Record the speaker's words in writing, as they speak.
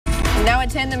Now at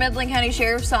 10, the Midland County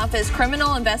Sheriff's Office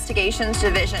Criminal Investigations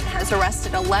Division has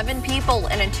arrested 11 people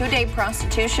in a 2-day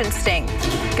prostitution sting.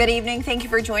 Good evening. Thank you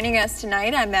for joining us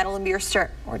tonight. I'm Madeline Bierster.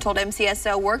 We're told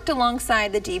MCSO worked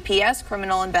alongside the DPS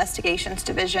Criminal Investigations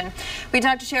Division. We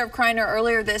talked to Sheriff Kreiner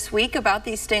earlier this week about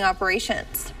these sting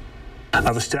operations.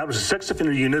 I've established a sex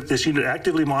offender unit. This unit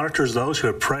actively monitors those who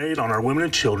have preyed on our women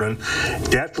and children.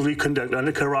 They actively conduct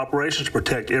undercover operations to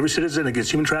protect every citizen against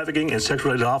human trafficking and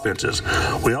sex-related offenses.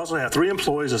 We also have 3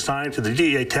 employees assigned to the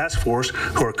DEA task force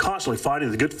who are constantly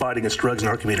fighting the good fight against drugs in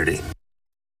our community.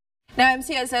 Now,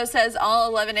 MCSO says all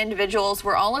 11 individuals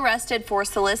were all arrested for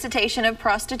solicitation of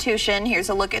prostitution. Here's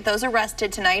a look at those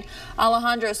arrested tonight.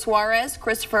 Alejandro Suarez,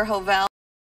 Christopher Hovell,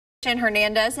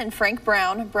 Hernandez, and Frank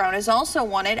Brown. Brown is also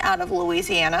wanted out of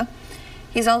Louisiana.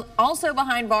 He's also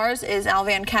behind bars is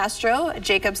Alvan Castro,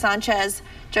 Jacob Sanchez,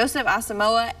 Joseph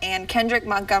Asamoah, and Kendrick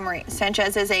Montgomery.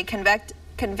 Sanchez is a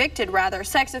convicted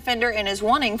sex offender and is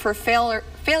wanting for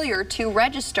failure to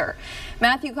register.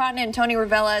 Matthew Cotton and Tony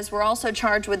Reveles were also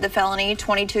charged with the felony.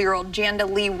 22-year-old Janda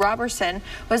Lee Robertson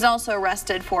was also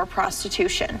arrested for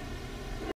prostitution.